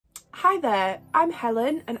Hi there, I'm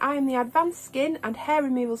Helen and I am the Advanced Skin and Hair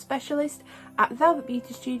Removal Specialist at Velvet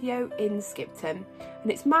Beauty Studio in Skipton,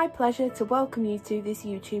 and it's my pleasure to welcome you to this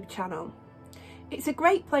YouTube channel. It's a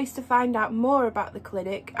great place to find out more about the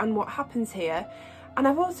clinic and what happens here, and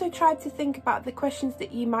I've also tried to think about the questions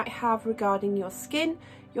that you might have regarding your skin,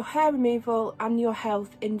 your hair removal and your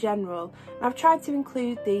health in general, and I've tried to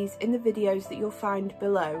include these in the videos that you'll find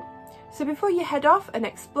below. So before you head off and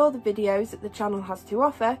explore the videos that the channel has to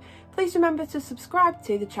offer, please remember to subscribe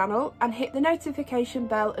to the channel and hit the notification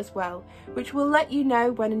bell as well, which will let you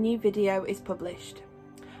know when a new video is published.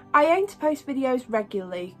 I aim to post videos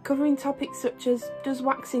regularly, covering topics such as does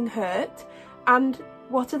waxing hurt and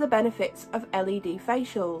what are the benefits of LED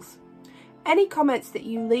facials. Any comments that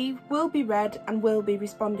you leave will be read and will be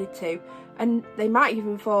responded to, and they might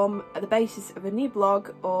even form the basis of a new blog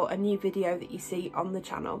or a new video that you see on the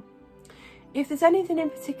channel. If there's anything in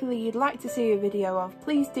particular you'd like to see a video of,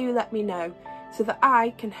 please do let me know so that I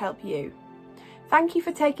can help you. Thank you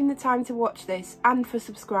for taking the time to watch this and for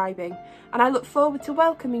subscribing, and I look forward to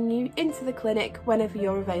welcoming you into the clinic whenever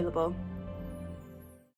you're available.